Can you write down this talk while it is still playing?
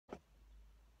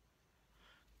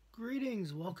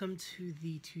Greetings, welcome to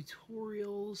the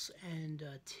tutorials and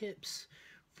tips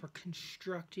for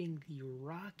constructing the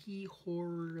Rocky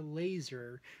Horror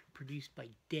Laser produced by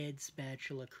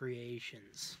DeadSpatula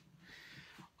Creations.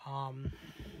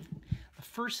 The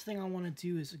first thing I want to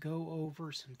do is go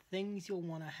over some things you'll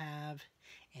want to have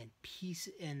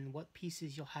and what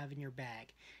pieces you'll have in your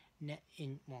bag,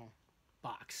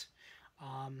 box.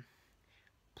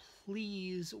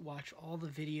 Please watch all the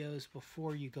videos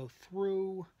before you go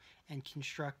through and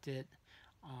construct it.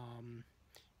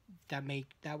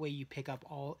 That way you pick up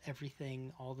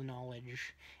everything, all the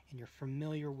knowledge, and you're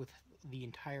familiar with the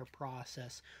entire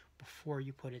process before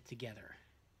you put it together.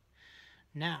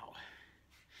 Now,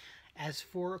 as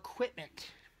for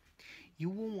equipment, you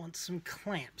will want some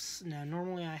clamps. Now,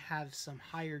 normally I have some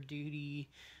higher duty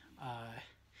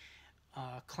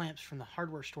clamps from the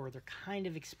hardware store. They're kind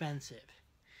of expensive.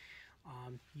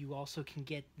 You also can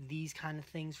get these kind of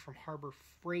things from Harbor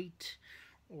Freight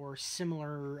or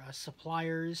similar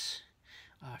suppliers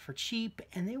for cheap,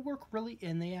 and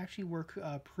they actually work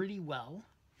pretty well.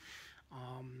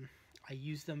 I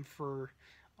use them for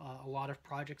a lot of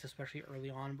projects, especially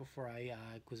early on before I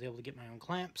was able to get my own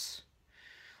clamps.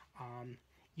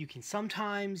 You can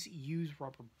sometimes use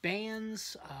rubber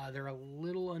bands. They're a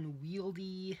little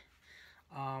unwieldy.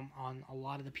 On a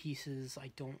lot of the pieces,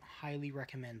 I don't highly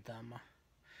recommend them.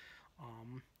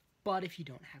 But if you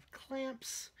don't have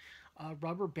clamps,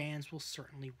 rubber bands will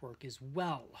certainly work as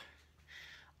well.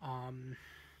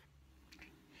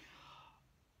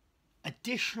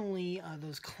 Additionally,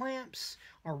 those clamps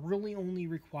are really only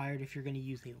required if you're going to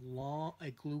use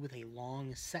a glue with a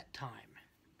long set time.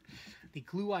 The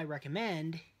glue I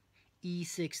recommend,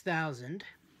 E6000,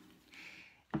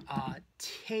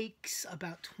 takes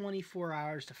about 24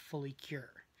 hours to fully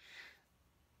cure.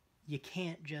 You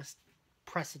can't just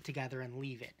press it together and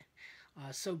leave it.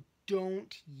 So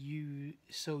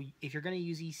if you're going to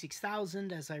use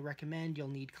E6000, as I recommend, you'll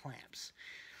need clamps.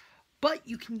 But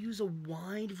you can use a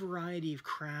wide variety of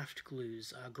craft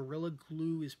glues. Gorilla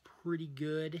Glue is pretty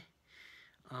good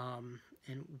and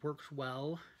works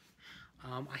well.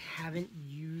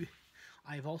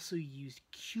 I've also used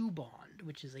Q-Bond,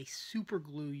 which is a super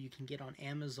glue you can get on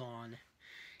Amazon.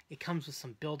 It comes with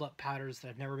some build-up powders that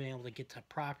I've never been able to get to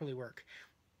properly work.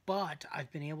 But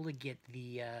I've been able to get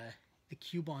the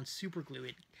Q-Bond super glue.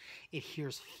 It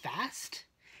adheres fast,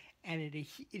 and it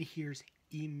adheres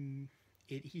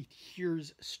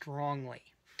strongly.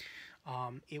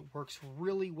 It works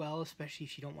really well, especially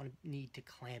if you don't need to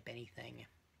clamp anything.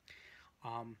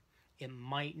 It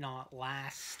might not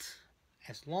last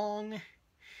as long.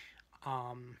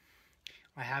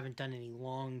 I haven't done any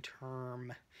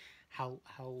long-term how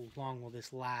long will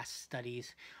this last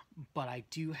studies, but I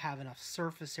do have enough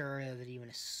surface area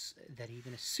that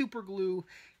even a super glue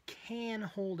can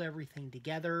hold everything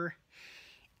together,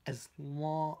 as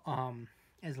long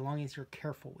as you're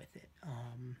careful with it.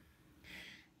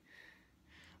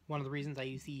 One of the reasons I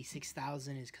use the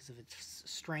E6000 is because of its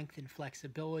strength and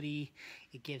flexibility.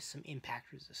 It gives some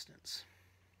impact resistance.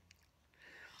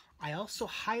 I also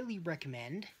highly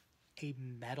recommend a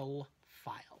metal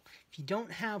file. If you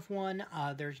don't have one,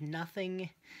 there's nothing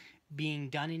being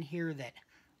done in here that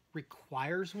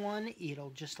requires one.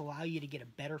 It'll just allow you to get a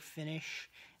better finish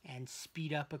and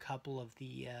speed up a couple of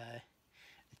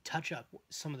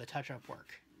some of the touch-up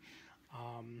work.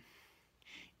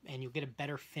 And you'll get a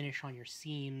better finish on your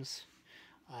seams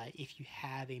if you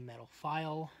have a metal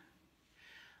file.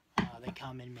 They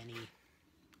come in many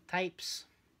types.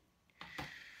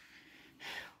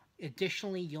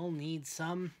 Additionally, you'll need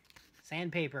some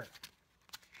sandpaper.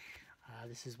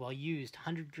 This is well used.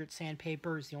 100 grit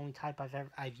sandpaper is the only type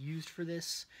I've used for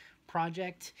this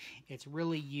project. It's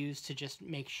really used to just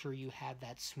make sure you have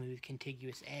that smooth,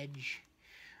 contiguous edge.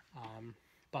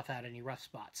 Buff out any rough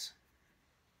spots.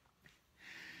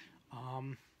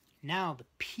 Now, the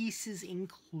pieces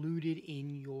included in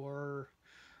your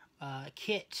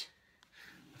kit.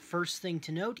 The first thing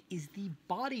to note is the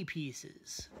body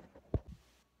pieces.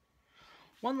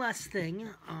 One last thing,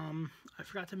 I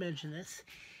forgot to mention this.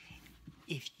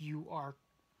 If you are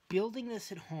building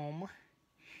this at home,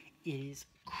 it is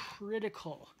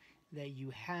critical that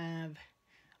you have,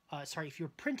 if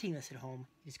you're printing this at home,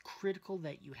 it is critical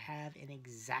that you have an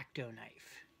X-Acto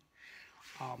knife.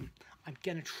 I'm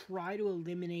going to try to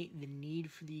eliminate the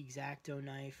need for the X-Acto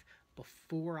knife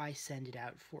before I send it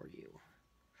out for you.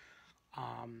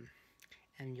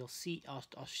 And you'll see,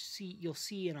 you'll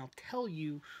see, and I'll tell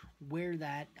you where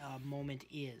that moment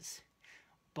is.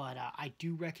 But I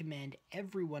do recommend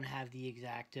everyone have the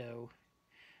X-Acto,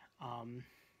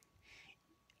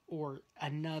 or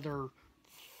another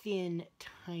thin,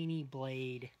 tiny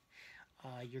blade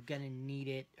you're going to need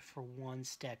it for one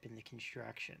step in the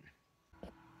construction.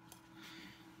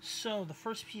 So the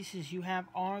first pieces you have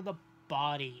are the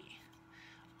body.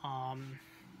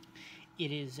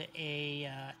 It is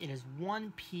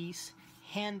one piece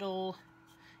handle,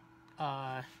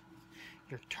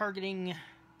 your targeting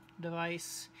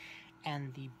device,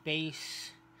 and the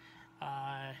base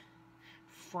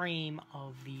frame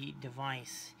of the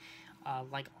device.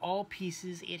 Like all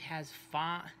pieces, it has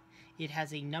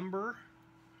a number,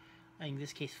 in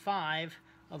this case 5,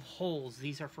 of holes.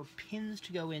 These are for pins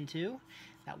to go into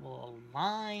that will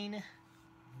align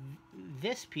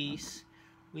this piece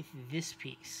with this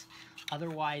piece.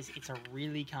 Otherwise, it's a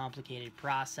really complicated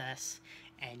process,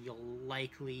 and you'll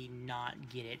likely not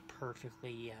get it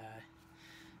perfectly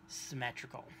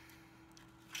symmetrical.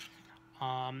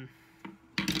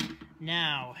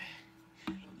 Now,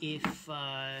 if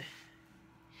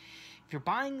you're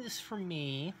buying this from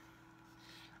me,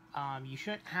 you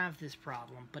shouldn't have this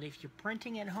problem. But if you're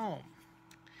printing at home,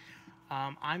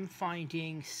 I'm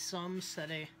finding some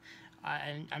setting,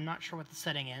 and I'm not sure what the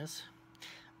setting is,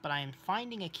 but I am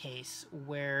finding a case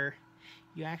where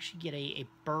you actually get a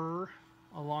burr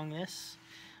along this.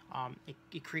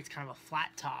 It creates kind of a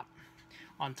flat top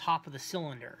on top of the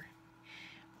cylinder.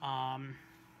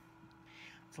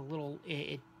 It's a little,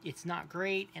 it's not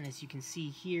great, and as you can see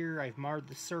here, I've marred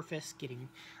the surface.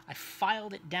 I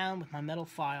filed it down with my metal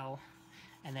file,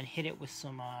 and then hit it with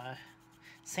some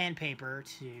sandpaper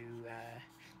to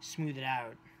smooth it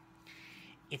out.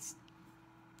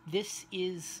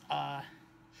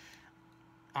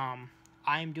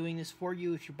 I'm doing this for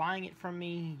you. If you're buying it from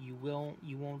me, you will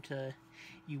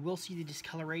see the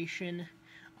discoloration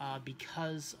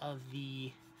because of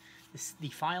the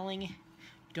filing.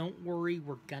 Don't worry,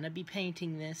 we're gonna be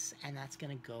painting this, and that's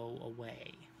gonna go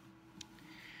away.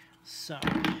 So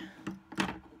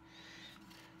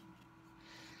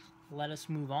let us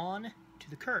move on to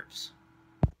the curves.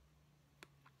 The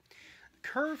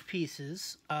curved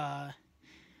pieces are,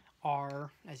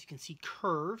 as you can see,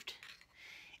 curved,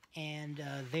 and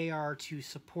they are to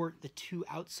support the two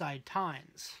outside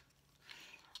tines.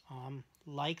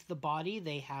 Like the body,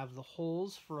 they have the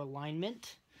holes for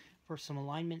alignment, for some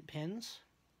alignment pins.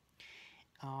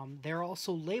 They're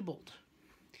also labeled.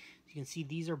 You can see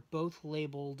these are both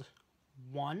labeled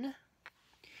 1.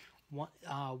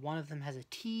 One of them has a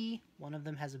T, one of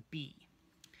them has a B.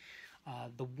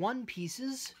 The 1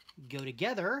 pieces go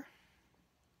together,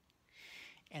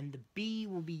 and the B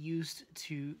will be used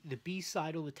to, the B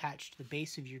side will attach to the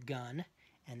base of your gun,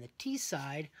 and the T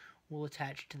side will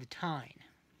attach to the tine.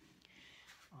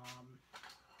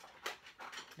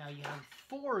 Now you have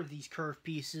 4 of these curved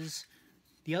pieces.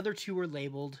 The other 2 are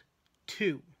labeled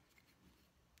 2.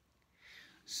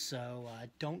 So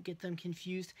don't get them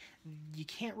confused. You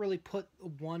can't really put a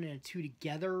 1 and a 2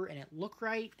 together and it look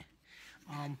right,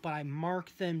 but I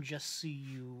mark them just so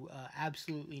you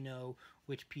absolutely know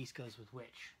which piece goes with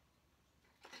which.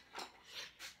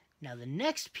 Now the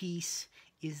next piece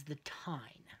is the tine.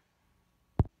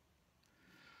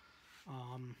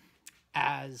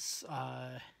 As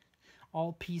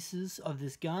all pieces of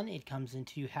this gun, it comes in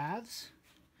 2 halves.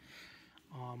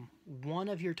 One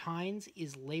of your tines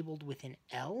is labeled with an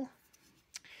L.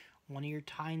 One of your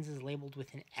tines is labeled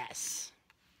with an S.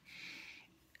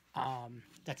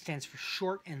 That stands for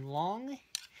short and long.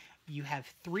 You have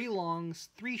 3 longs,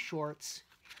 3 shorts.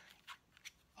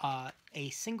 A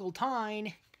single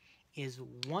tine is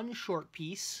 1 short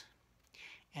piece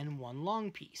and 1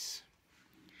 long piece.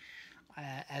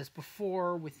 As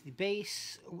before with the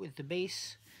base,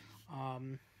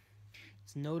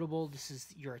 it's notable, this is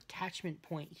your attachment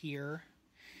point here.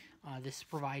 This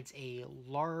provides a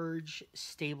large,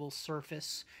 stable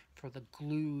surface for the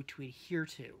glue to adhere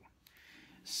to.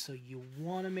 So you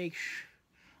want to make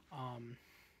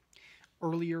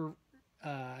earlier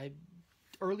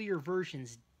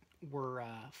versions were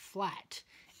flat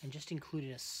and just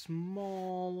included a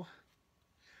small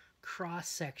cross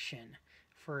section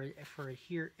for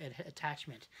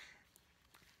attachment.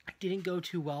 It didn't go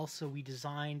too well, so we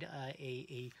designed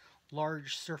a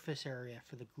large surface area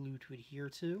for the glue to adhere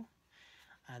to.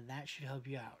 That should help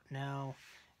you out. Now,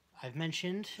 I've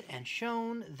mentioned and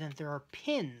shown that there are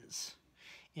pins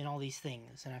in all these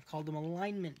things, and I've called them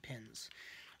alignment pins.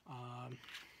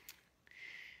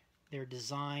 They're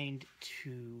designed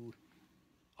to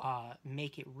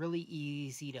make it really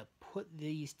easy to put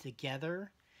these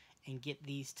together and get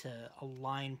these to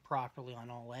align properly on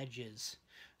all edges.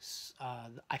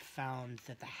 I found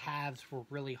that the halves were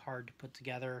really hard to put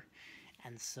together,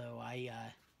 and so I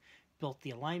built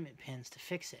the alignment pins to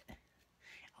fix it.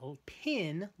 A little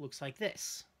pin looks like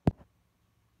this.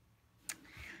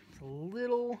 a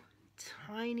little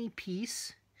tiny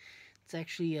piece. It's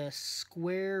actually a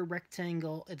square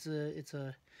rectangle. It's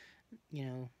a you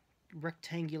know,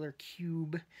 rectangular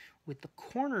cube with the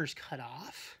corners cut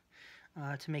off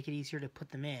to make it easier to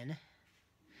put them in.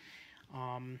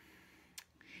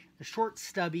 The short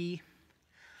stubby,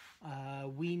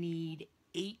 we need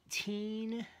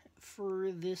 18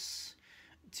 for this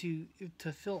to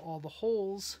fill all the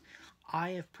holes.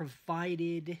 I have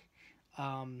provided,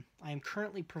 I am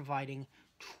currently providing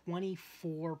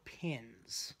 24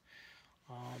 pins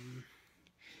in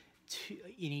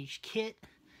each kit.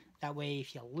 That way,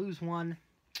 if you lose one,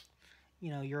 you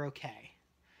know, you're okay.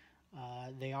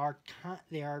 They are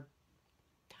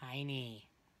tiny,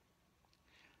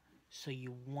 so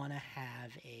you want to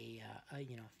have a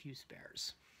few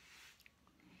spares.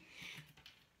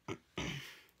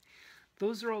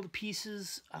 Those are all the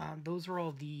pieces. Those are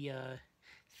all the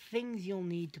things you'll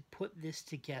need to put this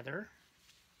together.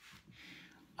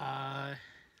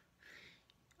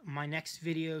 My next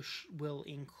video will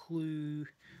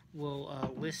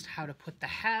list how to put the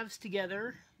halves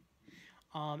together,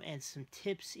 and some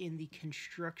tips in the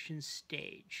construction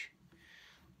stage.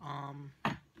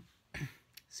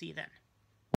 See you then.